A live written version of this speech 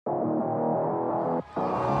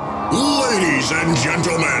Ladies and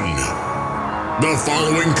gentlemen, the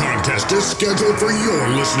following contest is scheduled for your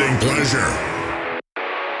listening pleasure.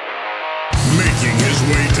 Making his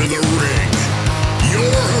way to the ring,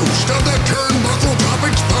 your host of the Turnbuckle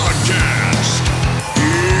Topics Podcast, he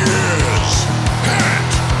is Pat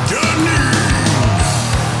Deneen.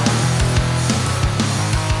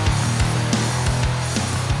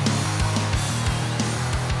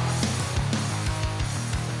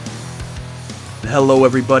 Hello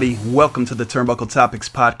everybody, welcome to the Turnbuckle Topics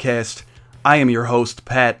Podcast. I am your host,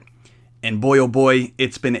 Pat, and boy oh boy,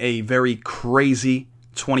 it's been a very crazy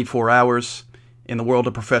 24 hours in the world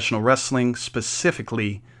of professional wrestling,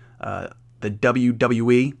 specifically the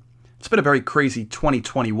WWE. It's been a very crazy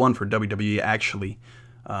 2021 for WWE, actually.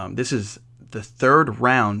 This is the third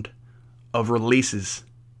round of releases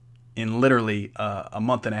in literally a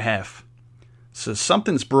month and a half. So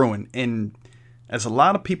something's brewing, and as a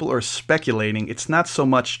lot of people are speculating, it's not so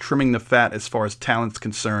much trimming the fat as far as talent's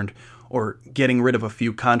concerned or getting rid of a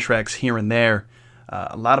few contracts here and there.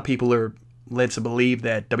 A lot of people are led to believe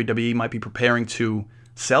that WWE might be preparing to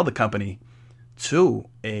sell the company to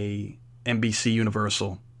a NBC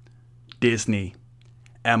Universal, Disney,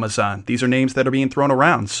 Amazon. These are names that are being thrown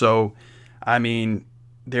around. So, I mean,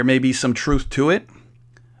 there may be some truth to it,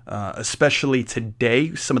 especially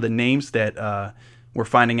today. Some of the names that we're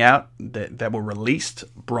finding out that were released: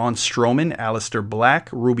 Braun Strowman, Aleister Black,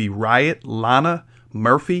 Ruby Riott, Lana,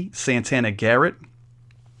 Murphy, Santana Garrett.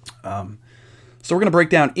 So we're going to break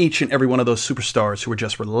down each and every one of those superstars who were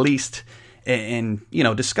just released and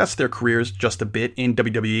discuss their careers just a bit in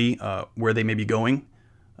WWE, where they may be going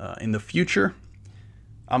in the future.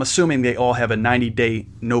 I'm assuming they all have a 90-day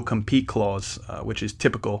no-compete clause, which is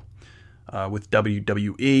typical with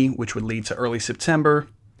WWE, which would lead to early September.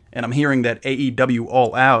 And I'm hearing that AEW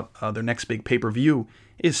All Out, their next big pay-per-view,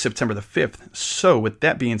 is September the 5th. So with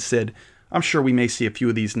that being said, I'm sure we may see a few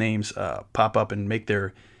of these names pop up and make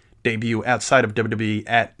their debut outside of WWE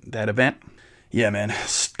at that event. Yeah, man.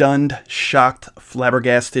 Stunned, shocked,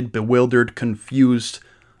 flabbergasted, bewildered, confused.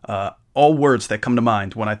 All words that come to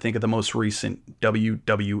mind when I think of the most recent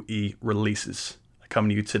WWE releases. I come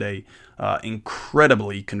to you today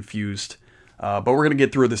incredibly confused. But we're going to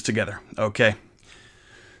get through this together, okay?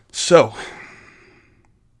 So,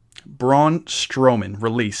 Braun Strowman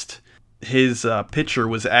released. His picture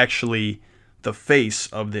was actually the face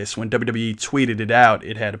of this. When WWE tweeted it out,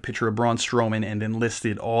 it had a picture of Braun Strowman and then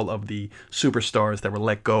listed all of the superstars that were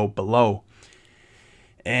let go below.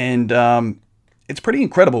 And it's pretty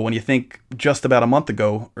incredible when you think just about a month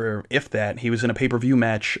ago, or if that, he was in a pay-per-view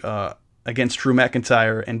match against Drew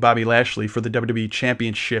McIntyre and Bobby Lashley for the WWE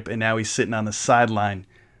Championship, and now he's sitting on the sideline.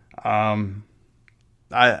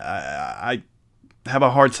 I have a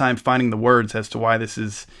hard time finding the words as to why this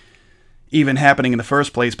is even happening in the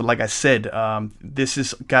first place. But like I said, this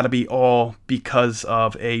has got to be all because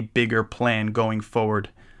of a bigger plan going forward.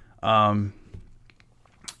 No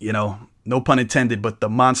pun intended, but the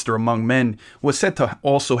monster among men was said to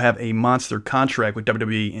also have a monster contract with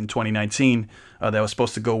WWE in 2019 that was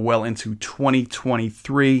supposed to go well into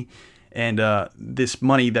 2023. And this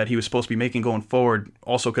money that he was supposed to be making going forward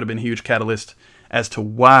also could have been a huge catalyst as to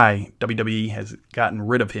why WWE has gotten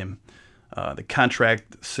rid of him. The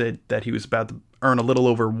contract said that he was about to earn a little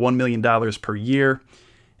over $1 million per year.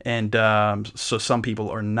 And so some people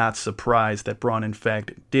are not surprised that Braun, in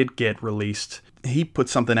fact, did get released. He put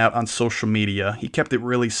something out on social media. He kept it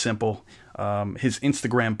really simple. His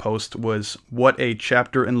Instagram post was, "What a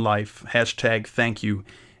chapter in life, #thank you."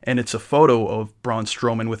 And it's a photo of Braun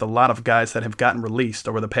Strowman with a lot of guys that have gotten released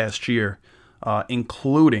over the past year,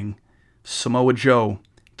 including Samoa Joe,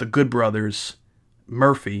 the Good Brothers,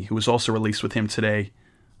 Murphy, who was also released with him today,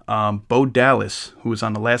 Bo Dallas, who was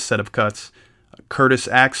on the last set of cuts, Curtis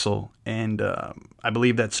Axel, and I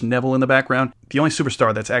believe that's Neville in the background. The only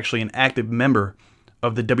superstar that's actually an active member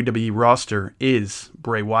of the WWE roster is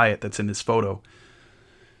Bray Wyatt, that's in this photo.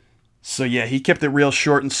 So yeah, he kept it real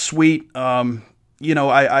short and sweet.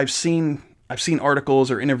 I've seen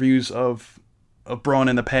articles or interviews of Braun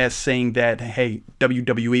in the past saying that, hey,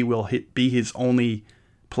 WWE will be his only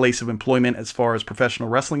place of employment as far as professional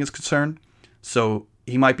wrestling is concerned. So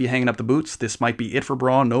he might be hanging up the boots. This might be it for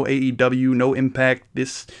Braun. No AEW, no Impact.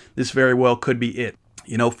 This very well could be it.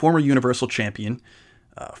 Former Universal Champion,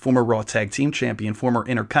 former Raw Tag Team Champion, former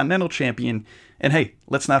Intercontinental Champion. And hey,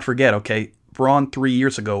 let's not forget, okay, Braun 3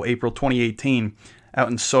 years ago, April 2018, out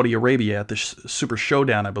in Saudi Arabia at the Super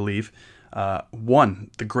Showdown, I believe, won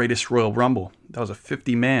the greatest Royal Rumble. That was a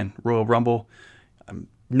 50-man Royal Rumble. I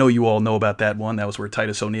know you all know about that one. That was where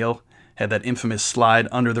Titus O'Neil had that infamous slide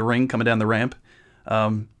under the ring coming down the ramp.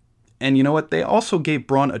 And you know what? They also gave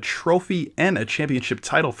Braun a trophy and a championship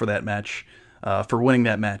title for that match, for winning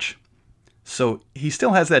that match. So he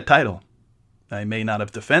still has that title. I may not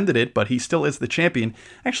have defended it, but he still is the champion.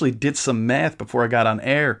 I actually did some math before I got on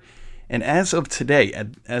air. And as of today,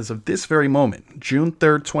 as of this very moment, June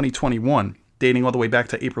 3rd, 2021, dating all the way back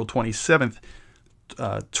to April 27th,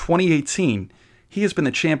 2018, he has been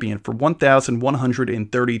the champion for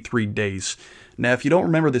 1,133 days. Now, if you don't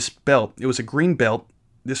remember this belt, it was a green belt.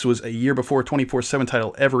 This was a year before 24/7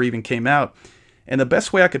 title ever even came out. And the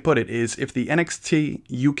best way I could put it is if the NXT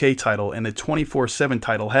UK title and the 24/7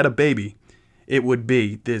 title had a baby, it would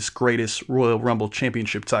be this greatest Royal Rumble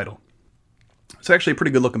Championship title. It's actually a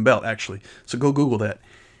pretty good looking belt, actually. So go Google that.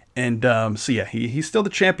 And so yeah, he's still the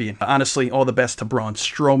champion. Honestly, all the best to Braun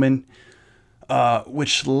Strowman,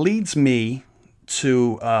 which leads me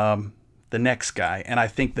to the next guy, and I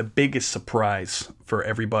think the biggest surprise for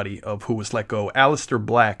everybody of who was let go, Aleister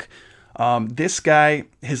Black. This guy,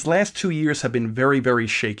 his last 2 years have been very, very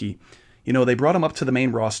shaky. You know, they brought him up to the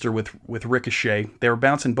main roster with Ricochet. They were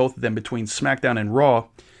bouncing both of them between SmackDown and Raw.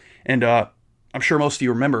 And I'm sure most of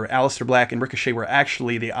you remember, Aleister Black and Ricochet were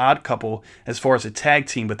actually the odd couple as far as a tag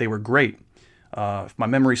team, but they were great. If my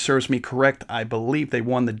memory serves me correct, I believe they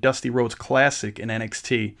won the Dusty Rhodes Classic in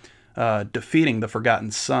NXT, defeating the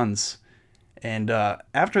Forgotten Sons. And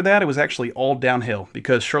after that, it was actually all downhill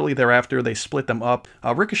because shortly thereafter, they split them up.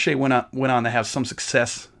 Ricochet went on to have some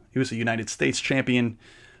success. He was a United States champion,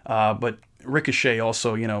 but Ricochet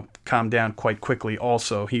also, calmed down quite quickly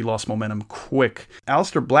also. He lost momentum quick.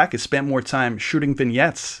 Aleister Black has spent more time shooting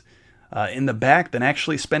vignettes in the back than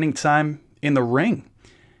actually spending time in the ring.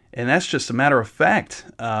 And that's just a matter of fact.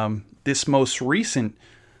 This most recent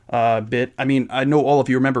bit, I know all of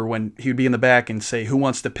you remember when he would be in the back and say, "Who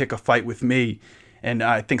wants to pick a fight with me?" And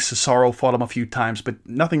I think Cesaro fought him a few times, but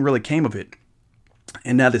nothing really came of it.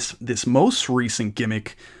 And now this most recent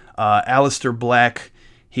gimmick, Aleister Black,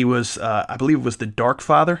 he was, I believe it was the Dark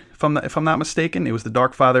Father, if I'm not mistaken. It was the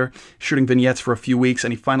Dark Father shooting vignettes for a few weeks,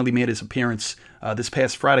 and he finally made his appearance this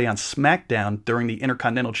past Friday on SmackDown during the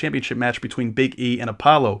Intercontinental Championship match between Big E and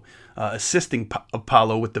Apollo, assisting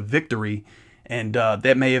Apollo with the victory. And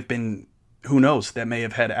that may have been, who knows, that may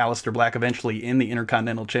have had Aleister Black eventually in the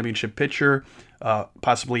Intercontinental Championship picture,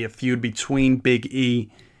 possibly a feud between Big E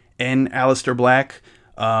and Aleister Black.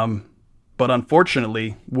 But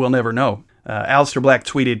unfortunately, we'll never know. Aleister Black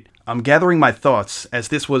tweeted, "I'm gathering my thoughts as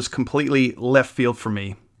this was completely left field for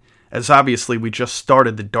me, as obviously we just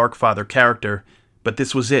started the Dark Father character, but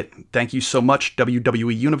this was it. Thank you so much,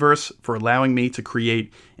 WWE Universe, for allowing me to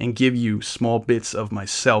create and give you small bits of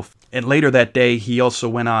myself." And later that day, he also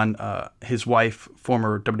went on his wife,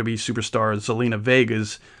 former WWE superstar Zelina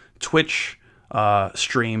Vega's Twitch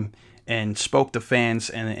stream and spoke to fans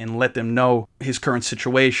and let them know his current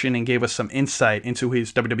situation and gave us some insight into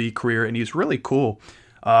his WWE career. And he's really cool.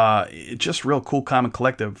 Just real cool, calm, and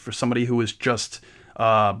collective for somebody who was just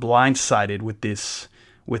blindsided with this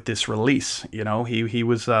release. He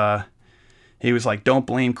was like, don't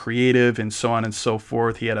blame creative and so on and so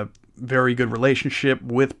forth. He had a very good relationship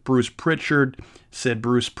with Bruce Pritchard. Said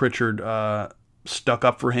Bruce Pritchard stuck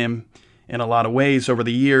up for him in a lot of ways over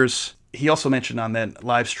the years. He also mentioned on that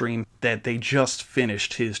live stream that they just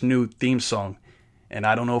finished his new theme song. And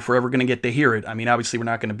I don't know if we're ever going to get to hear it. Obviously we're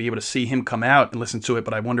not going to be able to see him come out and listen to it,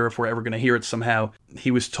 but I wonder if we're ever going to hear it somehow.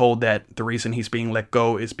 He was told that the reason he's being let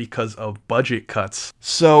go is because of budget cuts.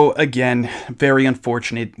 So again, very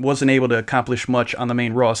unfortunate. Wasn't able to accomplish much on the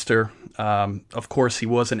main roster. Of course, he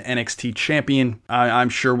was an NXT champion. I'm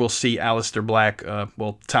sure we'll see Aleister Black,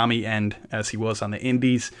 Tommy End, as he was on the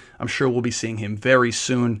Indies. I'm sure we'll be seeing him very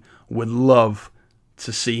soon. Would love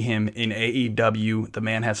to see him in AEW. The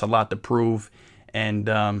man has a lot to prove. And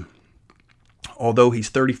although he's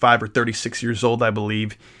 35 or 36 years old, I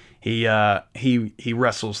believe, he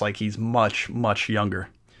wrestles like he's much, much younger.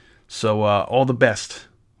 So all the best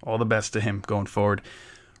to him going forward.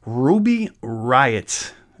 Ruby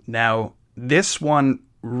Riott. Now, this one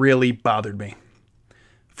really bothered me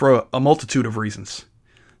for a multitude of reasons.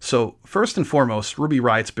 So first and foremost, Ruby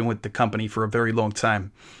Riott's been with the company for a very long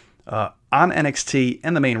time. On NXT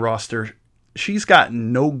and the main roster, she's got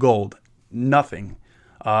no gold. Nothing.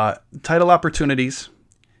 Title opportunities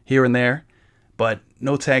here and there, but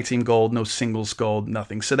no tag team gold, no singles gold,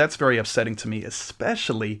 nothing. So that's very upsetting to me,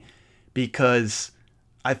 especially because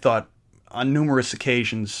I thought on numerous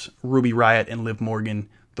occasions Ruby Riott and Liv Morgan,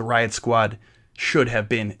 the Riott Squad, should have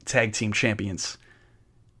been tag team champions.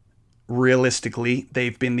 Realistically,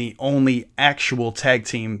 they've been the only actual tag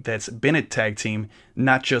team that's been a tag team,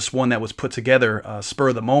 not just one that was put together spur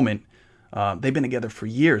of the moment. They've been together for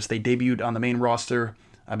years. They debuted on the main roster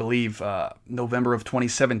I believe, November of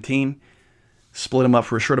 2017. Split them up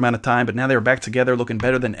for a short amount of time, but now they're back together, looking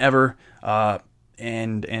better than ever.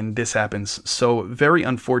 And this happens. So very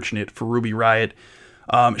unfortunate for Ruby Riott.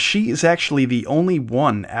 She is actually the only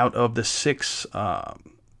one out of the 6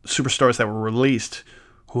 superstars that were released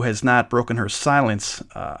who has not broken her silence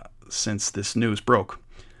since this news broke.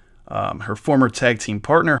 Her former tag team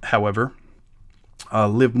partner, however,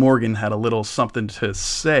 Liv Morgan, had a little something to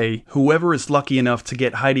say. Whoever is lucky enough to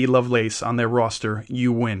get Heidi Lovelace on their roster,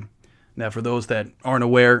 you win. Now, for those that aren't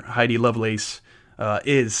aware, Heidi Lovelace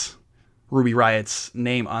is Ruby Riott's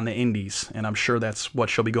name on the indies, and I'm sure that's what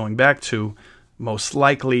she'll be going back to, most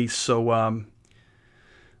likely. So,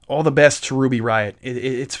 all the best to Ruby Riott.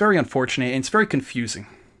 It's very unfortunate, and it's very confusing.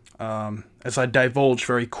 As I divulge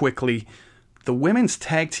very quickly, the women's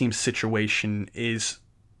tag team situation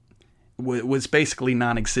was basically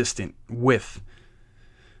non-existent with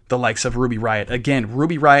the likes of Ruby Riott. Again,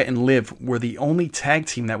 Ruby Riott and Liv were the only tag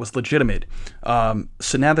team that was legitimate.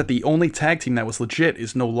 So now that the only tag team that was legit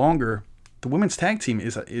is no longer, the women's tag team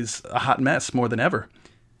is a hot mess more than ever.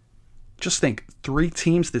 Just think, 3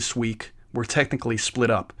 teams this week were technically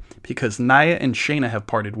split up because Nia and Shayna have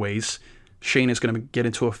parted ways. Shayna's going to get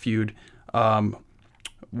into a feud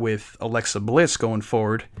with Alexa Bliss going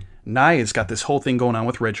forward. Nia's got this whole thing going on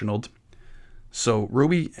with Reginald. So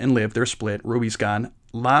Ruby and Liv, they're split. Ruby's gone.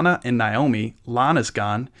 Lana and Naomi, Lana's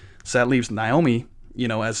gone. So that leaves Naomi,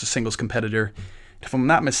 as a singles competitor. If I'm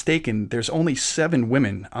not mistaken, there's only 7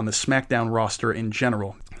 women on the SmackDown roster in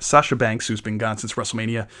general. Sasha Banks, who's been gone since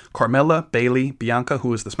WrestleMania. Carmella, Bayley, Bianca,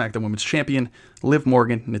 who is the SmackDown Women's Champion. Liv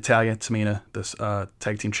Morgan, Natalya, Tamina, the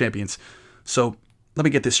tag team champions. So let me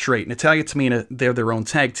get this straight. Natalya, Tamina, they're their own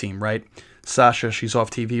tag team, right? Sasha, she's off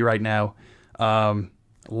TV right now.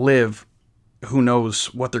 Liv, who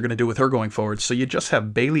knows what they're going to do with her going forward. So you just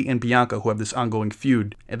have Bayley and Bianca who have this ongoing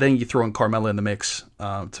feud. And then you throw in Carmella in the mix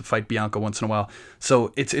to fight Bianca once in a while.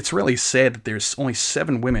 So it's really sad that there's only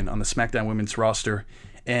 7 women on the SmackDown women's roster.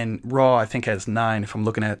 And Raw, I think, has 9, if I'm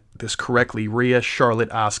looking at this correctly. Rhea,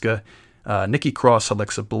 Charlotte, Asuka, Nikki Cross,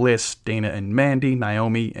 Alexa Bliss, Dana and Mandy,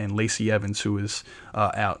 Naomi, and Lacey Evans, who is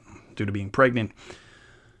out due to being pregnant.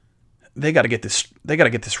 They got to get this. They got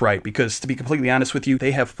to get this right, because to be completely honest with you,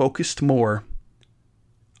 they have focused more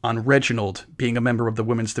on Reginald being a member of the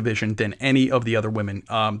women's division than any of the other women.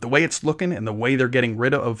 The way it's looking and the way they're getting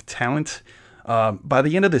rid of talent, by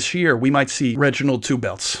the end of this year, we might see Reginald 2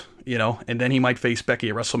 belts, and then he might face Becky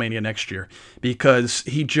at WrestleMania next year, because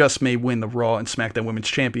he just may win the Raw and SmackDown Women's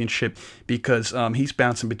Championship, because he's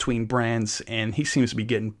bouncing between brands and he seems to be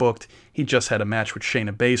getting booked. He just had a match with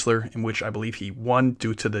Shayna Baszler, in which I believe he won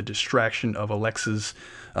due to the distraction of Alexa's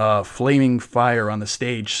flaming fire on the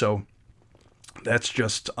stage. So that's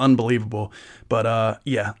just unbelievable. But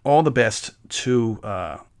yeah, all the best to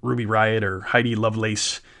Ruby Riott, or Heidi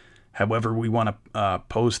Lovelace, however we want to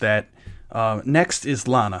pose that. Next is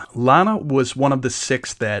Lana. Lana was one of the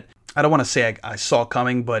 6 that I don't want to say I saw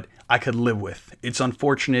coming, but I could live with. It's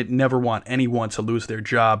unfortunate. Never want anyone to lose their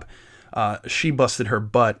job. She busted her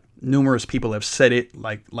butt. Numerous people have said it,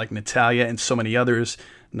 like Natalya and so many others.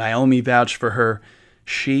 Naomi vouched for her.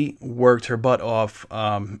 She worked her butt off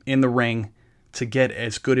in the ring to get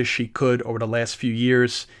as good as she could over the last few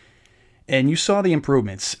years. And you saw the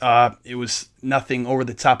improvements. It was nothing over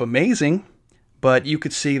the top amazing, but you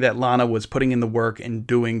could see that Lana was putting in the work and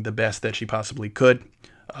doing the best that she possibly could.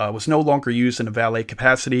 Was no longer used in a valet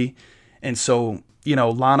capacity. And so,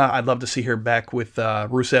 Lana, I'd love to see her back with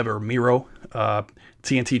Rusev or Miro,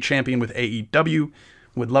 TNT champion with AEW.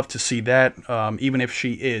 Would love to see that, even if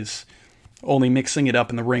she is only mixing it up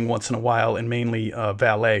in the ring once in a while and mainly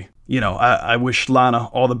valet. I wish Lana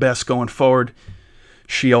all the best going forward.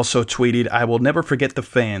 She also tweeted, "I will never forget the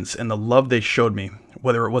fans and the love they showed me,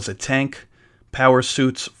 whether it was a tank, power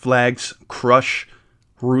suits, flags, Crush,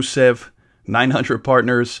 Rusev, 900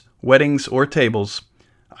 partners, weddings, or tables.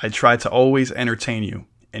 I tried to always entertain you,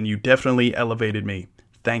 and you definitely elevated me.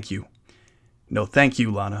 Thank you." No, thank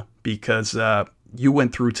you, Lana, because you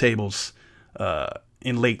went through tables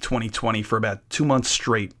in late 2020 for about 2 months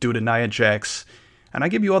straight due to Nia Jax, and I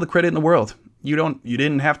give you all the credit in the world. You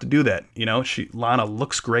didn't have to do that. Lana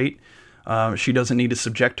looks great. She doesn't need to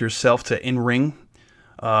subject herself to in-ring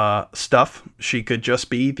stuff. She could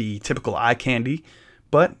just be the typical eye candy.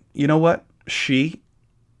 But you know what? She,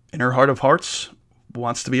 in her heart of hearts,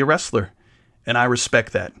 wants to be a wrestler, and I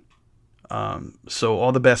respect that. So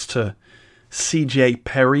all the best to CJ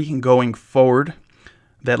Perry going forward.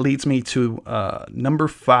 That leads me to number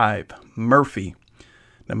 5, Murphy.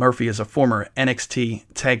 Now, Murphy is a former NXT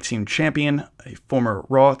Tag Team Champion, a former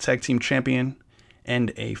Raw Tag Team Champion,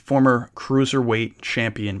 and a former cruiserweight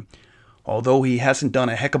champion. Although he hasn't done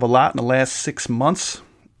a heck of a lot in the last 6 months,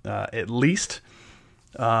 at least.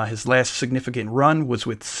 His last significant run was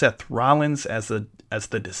with Seth Rollins as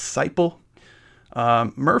the disciple.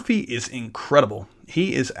 Murphy is incredible.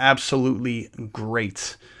 He is absolutely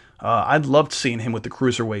great. I'd loved seeing him with the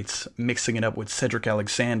cruiserweights, mixing it up with Cedric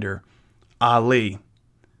Alexander, Ali,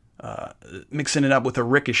 mixing it up with a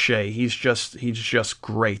Ricochet. He's just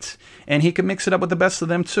great. And he can mix it up with the best of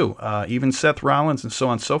them too. Even Seth Rollins and so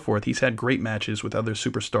on and so forth. He's had great matches with other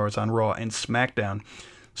superstars on Raw and SmackDown.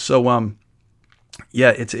 So,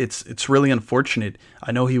 yeah, it's really unfortunate.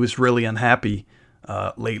 I know he was really unhappy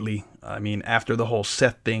lately. I mean, after the whole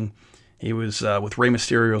Seth thing, he was with Rey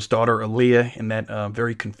Mysterio's daughter, Aaliyah, in that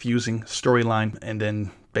very confusing storyline, and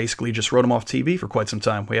then basically just wrote him off TV for quite some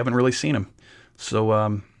time. We haven't really seen him.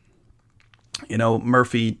 So,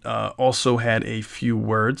 Murphy also had a few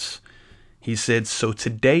words. He said, "So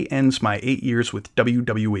today ends my 8 years with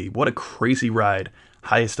WWE. What a crazy ride.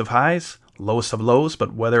 Highest of highs, lowest of lows,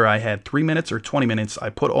 but whether I had 3 minutes or 20 minutes, I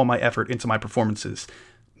put all my effort into my performances.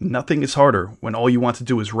 Nothing is harder when all you want to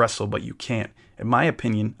do is wrestle, but you can't. In my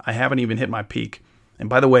opinion, I haven't even hit my peak." And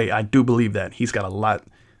by the way, I do believe that. He's got a lot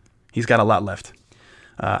left.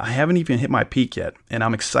 "I haven't even hit my peak yet, and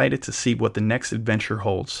I'm excited to see what the next adventure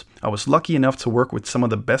holds. I was lucky enough to work with some of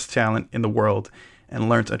the best talent in the world and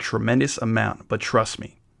learned a tremendous amount, but trust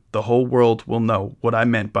me, the whole world will know what I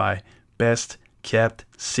meant by best kept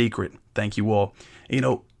secret. Thank you all."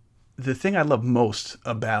 The thing I love most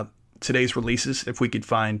about today's releases, if we could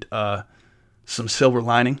find some silver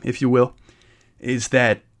lining, if you will, is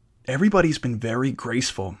that everybody's been very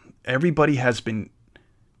graceful. Everybody has been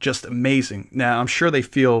just amazing. Now, I'm sure they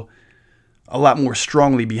feel a lot more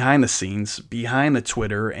strongly behind the scenes, behind the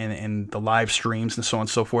Twitter and the live streams and so on and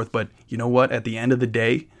so forth. But you know what? At the end of the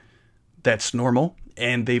day, that's normal.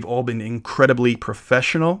 And they've all been incredibly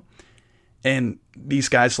professional. And these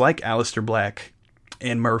guys like Aleister Black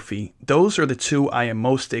and Murphy, those are the two I am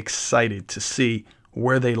most excited to see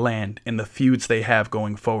where they land and the feuds they have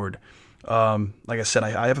going forward. Like I said,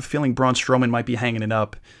 I have a feeling Braun Strowman might be hanging it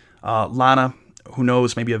up. Lana, who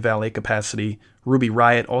knows, maybe a valet capacity. Ruby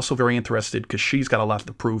Riott, also very interested because she's got a lot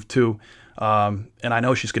to prove too. And I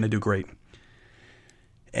know she's going to do great.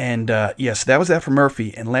 And yes, that was that for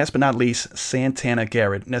Murphy. And last but not least, Santana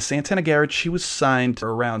Garrett. Now, Santana Garrett, she was signed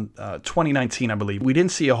around 2019, I believe. We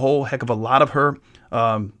didn't see a whole heck of a lot of her.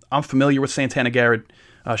 I'm familiar with Santana Garrett.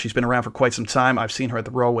 She's been around for quite some time. I've seen her at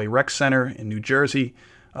the Rawway Rec Center in New Jersey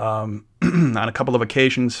on a couple of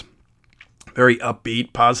occasions. Very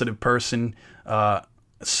upbeat, positive person,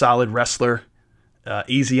 solid wrestler,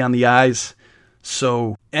 easy on the eyes.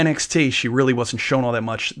 So NXT, she really wasn't shown all that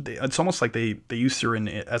much. It's almost like they used her in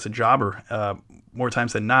as a jobber more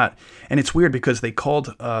times than not. And it's weird because they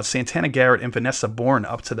called Santana Garrett and Vanessa Bourne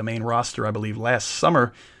up to the main roster, I believe, last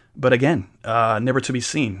summer. But again, never to be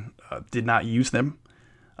seen. Did not use them.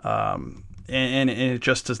 And it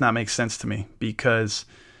just does not make sense to me because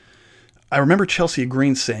I remember Chelsea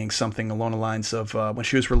Green saying something along the lines of when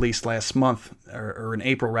she was released last month, or in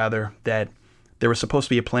April rather, that there was supposed to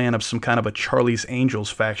be a plan of some kind of a Charlie's Angels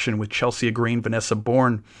faction with Chelsea Green, Vanessa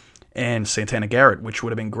Bourne, and Santana Garrett, which would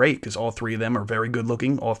have been great because all three of them are very good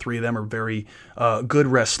looking. All three of them are very good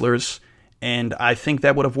wrestlers. And I think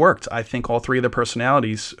that would have worked. I think all three of their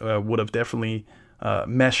personalities would have definitely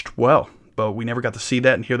meshed well. But we never got to see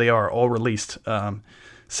that, and here they are, all released.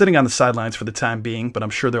 Sitting on the sidelines for the time being, but I'm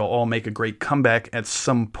sure they'll all make a great comeback at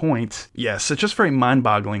some point. Yes, it's just very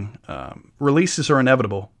mind-boggling. Releases are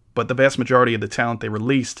inevitable, but the vast majority of the talent they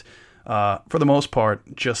released, for the most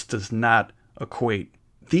part, just does not equate.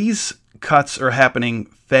 These cuts are happening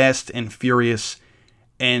fast and furious,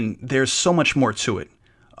 and there's so much more to it.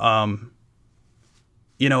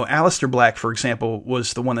 Aleister Black, for example,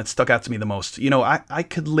 was the one that stuck out to me the most. I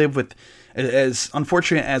could live with, as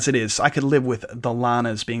unfortunate as it is, I could live with the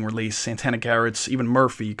Lanas being released, Santana Garrett's, even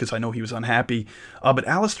Murphy, because I know he was unhappy. But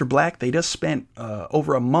Aleister Black, they just spent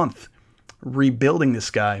over a month rebuilding this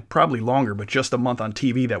guy, probably longer, but just a month on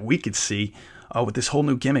TV that we could see with this whole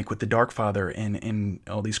new gimmick with the Dark Father and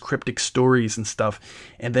all these cryptic stories and stuff.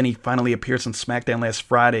 And then he finally appears on SmackDown last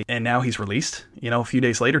Friday, and now he's released, a few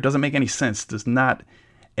days later. Doesn't make any sense. Does not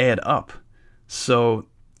add up. So,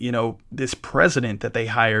 this president that they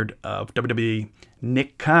hired of WWE,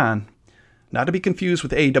 Nick Khan, not to be confused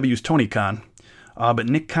with AEW's Tony Khan, but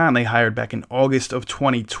Nick Khan they hired back in August of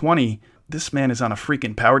 2020. This man is on a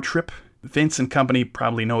freaking power trip. Vince and company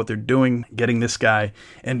probably know what they're doing, getting this guy.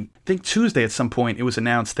 And I think Tuesday at some point it was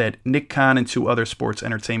announced that Nick Khan and two other sports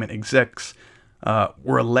entertainment execs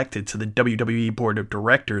were elected to the WWE Board of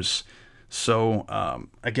Directors. So,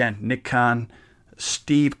 again, Nick Khan,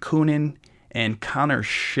 Steve Koonin, and Connor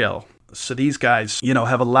Schill. So these guys,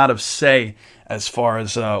 have a lot of say as far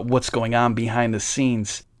as what's going on behind the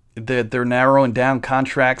scenes. They're narrowing down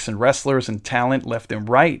contracts and wrestlers and talent left and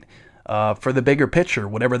right for the bigger picture,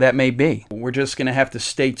 whatever that may be. We're just going to have to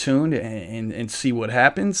stay tuned and see what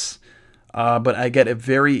happens. But I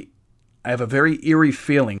have a very eerie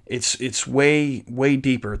feeling. It's way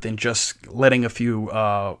deeper than just letting a few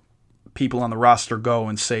people on the roster go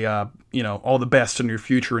and say, all the best in your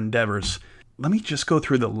future endeavors. Let me just go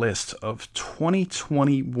through the list of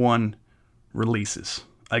 2021 releases.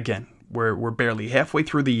 Again, we're barely halfway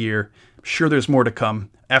through the year. I'm sure there's more to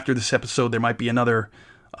come. After this episode, there might be another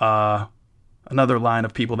line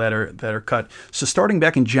of people that are cut. So starting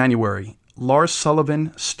back in January, Lars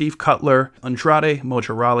Sullivan, Steve Cutler, Andrade,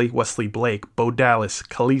 Mojo Rawley, Wesley Blake, Bo Dallas,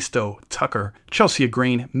 Kalisto, Tucker, Chelsea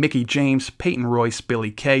Green, Mickie James, Peyton Royce,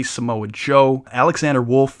 Billy Kay, Samoa Joe, Alexander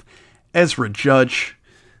Wolf, Ezra Judge.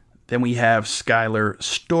 Then we have Skylar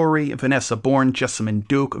Story, Vanessa Bourne, Jessamine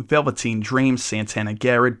Duke, Velveteen Dream, Santana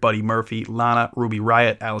Garrett, Buddy Murphy, Lana, Ruby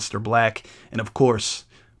Riott, Aleister Black, and of course,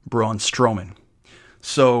 Braun Strowman.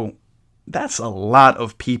 So that's a lot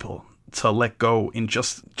of people to let go in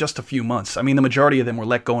just a few months. I mean, the majority of them were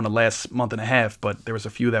let go in the last month and a half, but there was a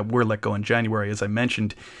few that were let go in January, as I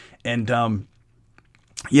mentioned. And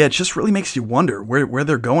it just really makes you wonder where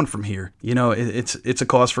they're going from here. It's a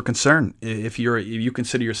cause for concern. If you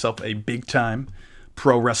consider yourself a big time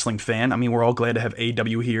pro wrestling fan, I mean, we're all glad to have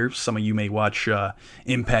AEW here. Some of you may watch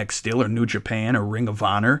Impact still, or New Japan, or Ring of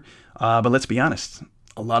Honor. But let's be honest,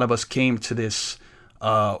 a lot of us came to this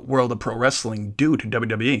world of pro wrestling due to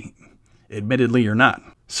WWE. Admittedly or not.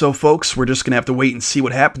 So, folks, we're just going to have to wait and see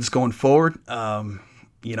what happens going forward.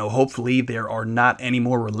 Hopefully there are not any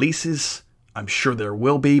more releases. I'm sure there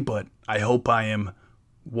will be, but I hope I am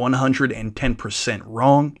 110%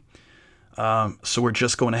 wrong. So we're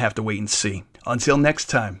just going to have to wait and see. Until next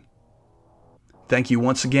time, thank you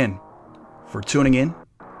once again for tuning in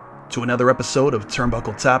to another episode of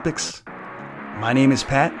Turnbuckle Topics. My name is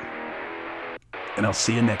Pat, and I'll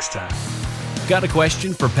see you next time. Got a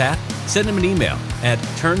question for Pat? Send him an email at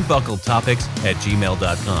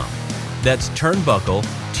turnbuckletopics@gmail.com. That's turnbuckle,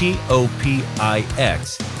 TOPIX,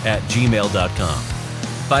 @gmail.com.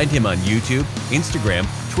 Find him on YouTube, Instagram,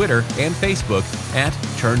 Twitter, and Facebook at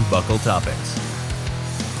Turnbuckle Topics.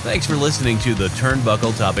 Thanks for listening to the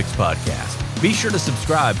Turnbuckle Topics podcast. Be sure to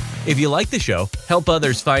subscribe. If you like the show, help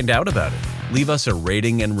others find out about it. Leave us a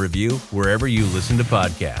rating and review wherever you listen to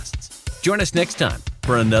podcasts. Join us next time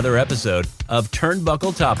for another episode of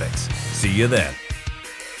Turnbuckle Topics. See you then.